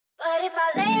But if I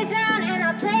lay down and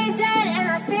I play dead and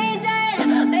I stay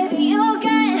dead, maybe you'll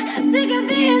get sick of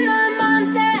being the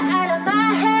monster out of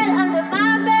my head, under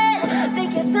my bed.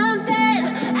 Think you're something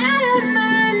out of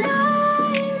my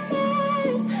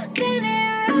nightmares,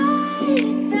 standing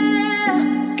right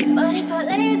there. But if I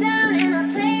lay down and I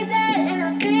play dead and I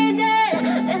stay dead,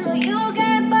 then will you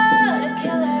get bored of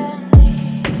killing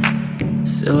me?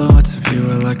 Silhouettes of you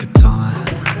are like a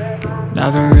taunt.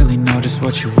 Never really know just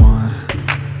what you want.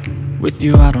 With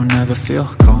you I don't ever feel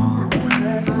calm.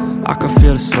 I can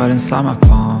feel the sweat inside my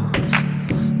palms.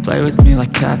 Play with me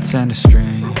like cats and a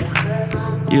string.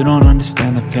 You don't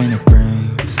understand the pain it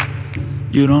brings.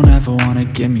 You don't ever wanna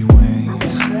give me wings.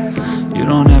 You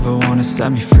don't ever wanna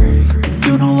set me free.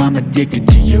 You know I'm addicted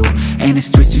to you, and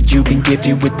it's twisted, you've been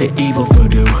gifted with the evil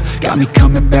voodoo. Got me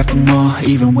coming back for more,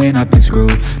 even when I've been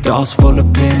screwed. Dolls full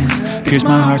of pins, pierce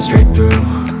my heart straight through.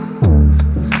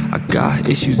 I got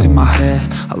issues in my head,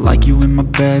 I like you in my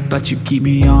bed, but you keep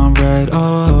me on red.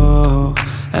 Oh,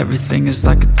 everything is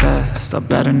like a test. I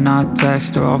better not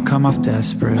text or I'll come off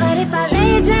desperate. But if I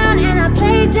lay down and I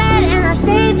play dead and I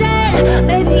stay dead,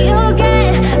 maybe you'll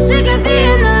get sick of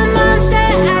being the monster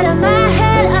out of my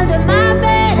head, under my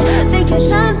bed. Think you're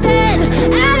something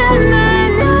out of my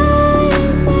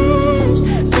nightmares,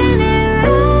 standing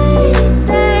right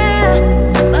there.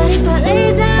 But if I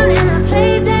lay down and I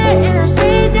play dead and I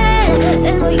stay dead,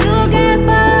 then will you get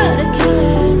bored of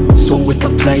killing me? So if I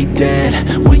play dead,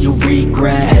 will you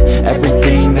regret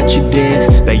everything that you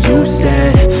did, that you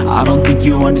said? I don't think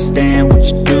you understand what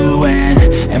you're doing,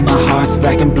 and my heart's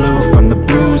black and blue from the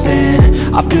bruising.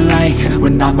 I feel like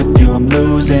when I'm with you I'm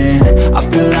losing. I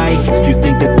feel like you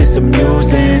think that this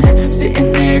amusing,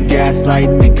 sitting there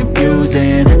gaslighting and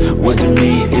confusing. Was it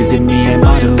me? Is it me? Am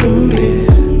I deluded?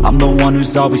 I'm the one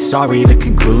who's always sorry, the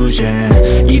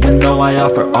conclusion, even though I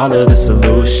offer all of the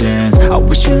solutions. I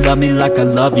wish you loved me like I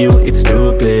love you, it's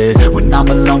stupid. When I'm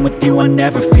alone with you I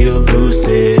never feel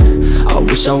lucid. I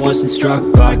wish I wasn't struck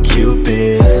by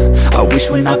Cupid. I wish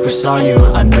when I first saw you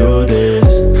I knew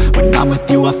this. When I'm with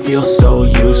you I feel so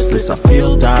useless, I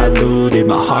feel diluted,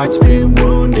 my heart's been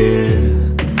wounded.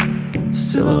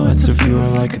 Silhouettes of you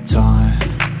are like a taunt.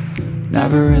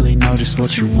 Never really know just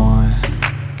what you want.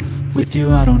 With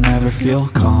you I don't ever feel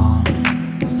calm.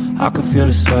 I can feel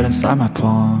the sweat inside my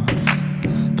palms.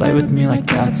 Play with me like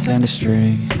cats and a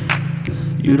string.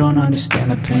 You don't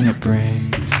understand the pain it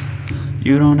brings.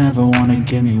 You don't ever wanna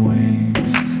give me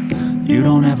wings. You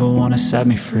don't ever wanna set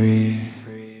me free.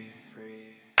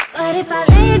 But if I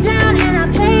lay down and I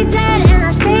play dead and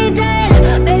I stay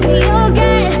dead, maybe you'll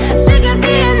get sick of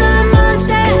being the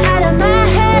monster out of my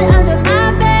head, under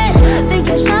my bed. Think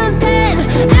you're something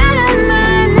out of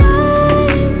my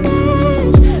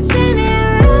nightmares,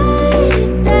 standing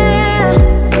right there.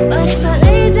 But if I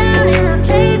lay down and I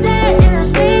play dead and I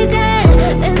stay dead,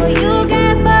 then will you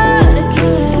get bored of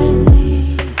killing me?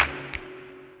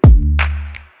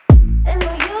 Then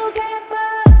will you get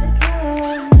bored of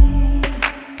killing me?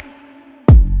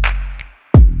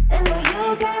 Then will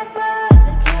you get bored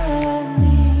of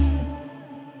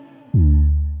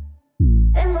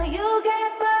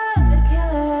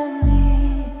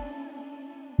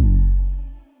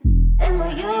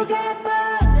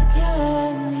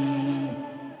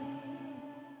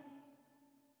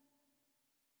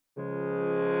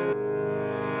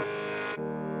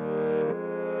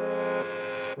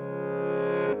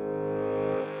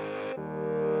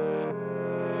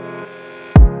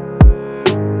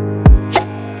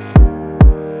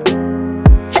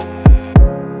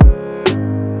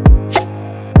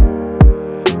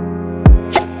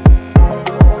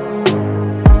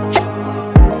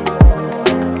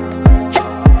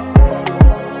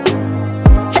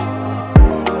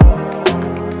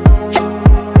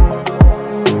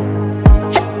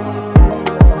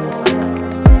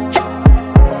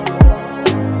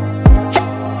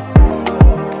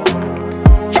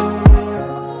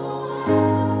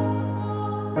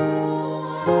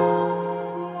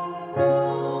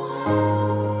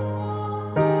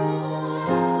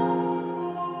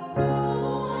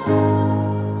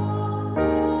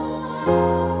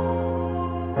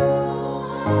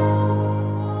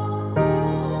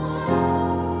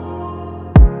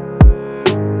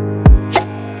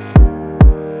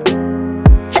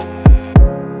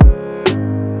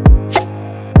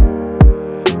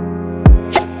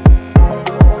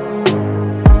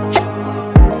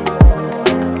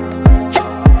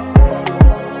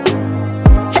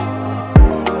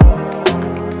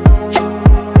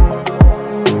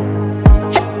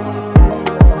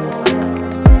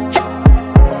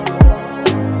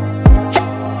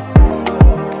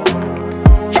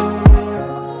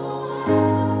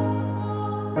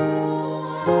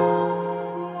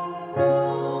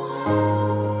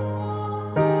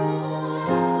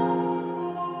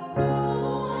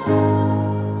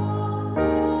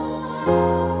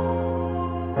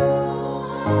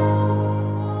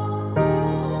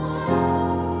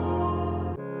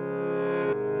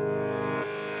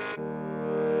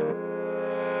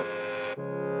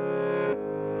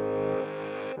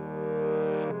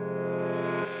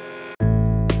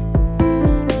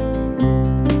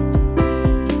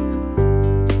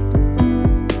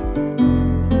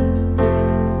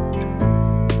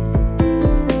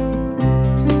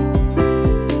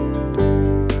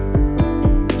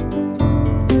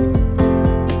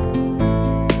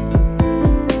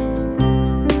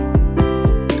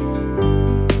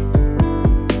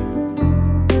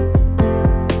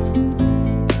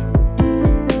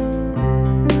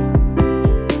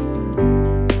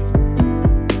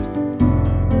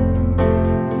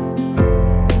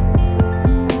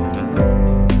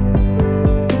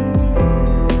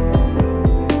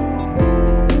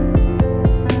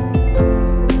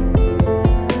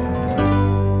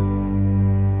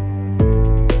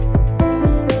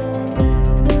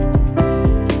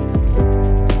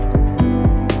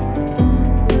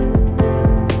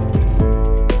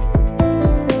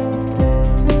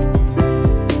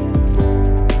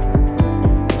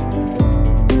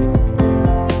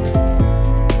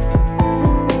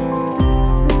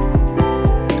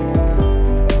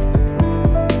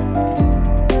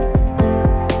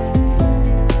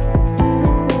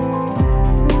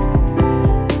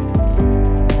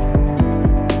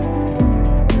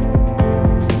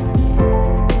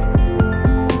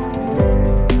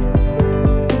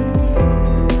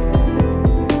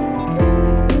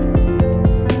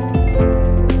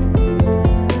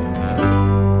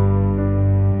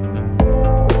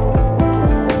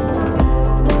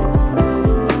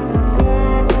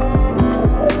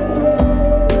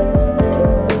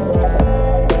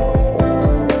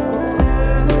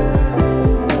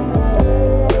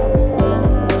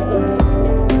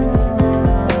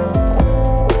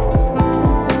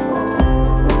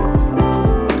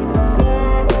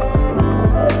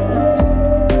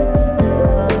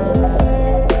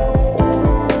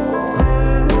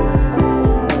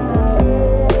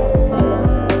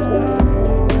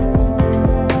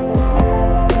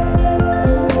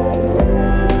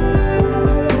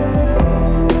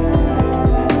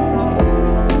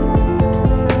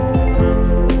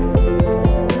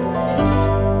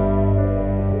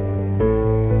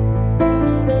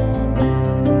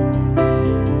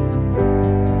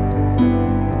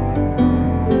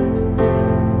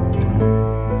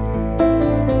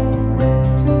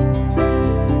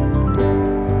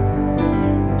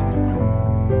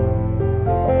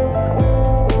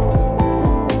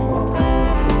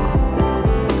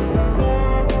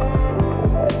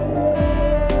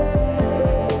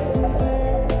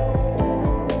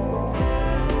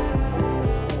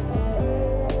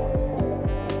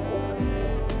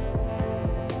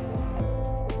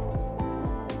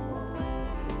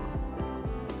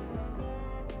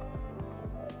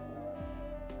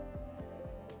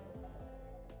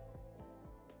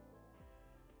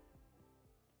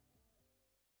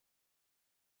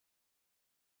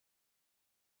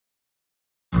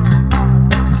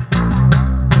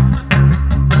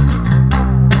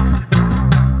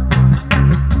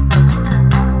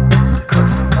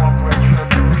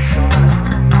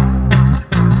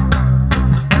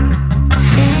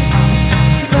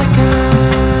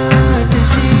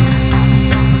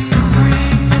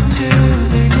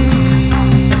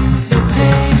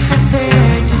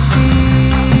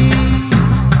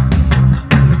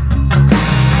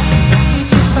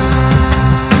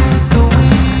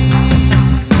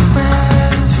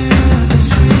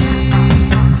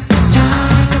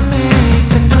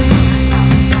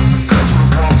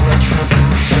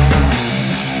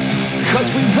 'Cause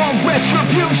we want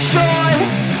retribution.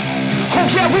 Oh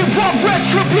yeah, we want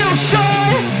retribution.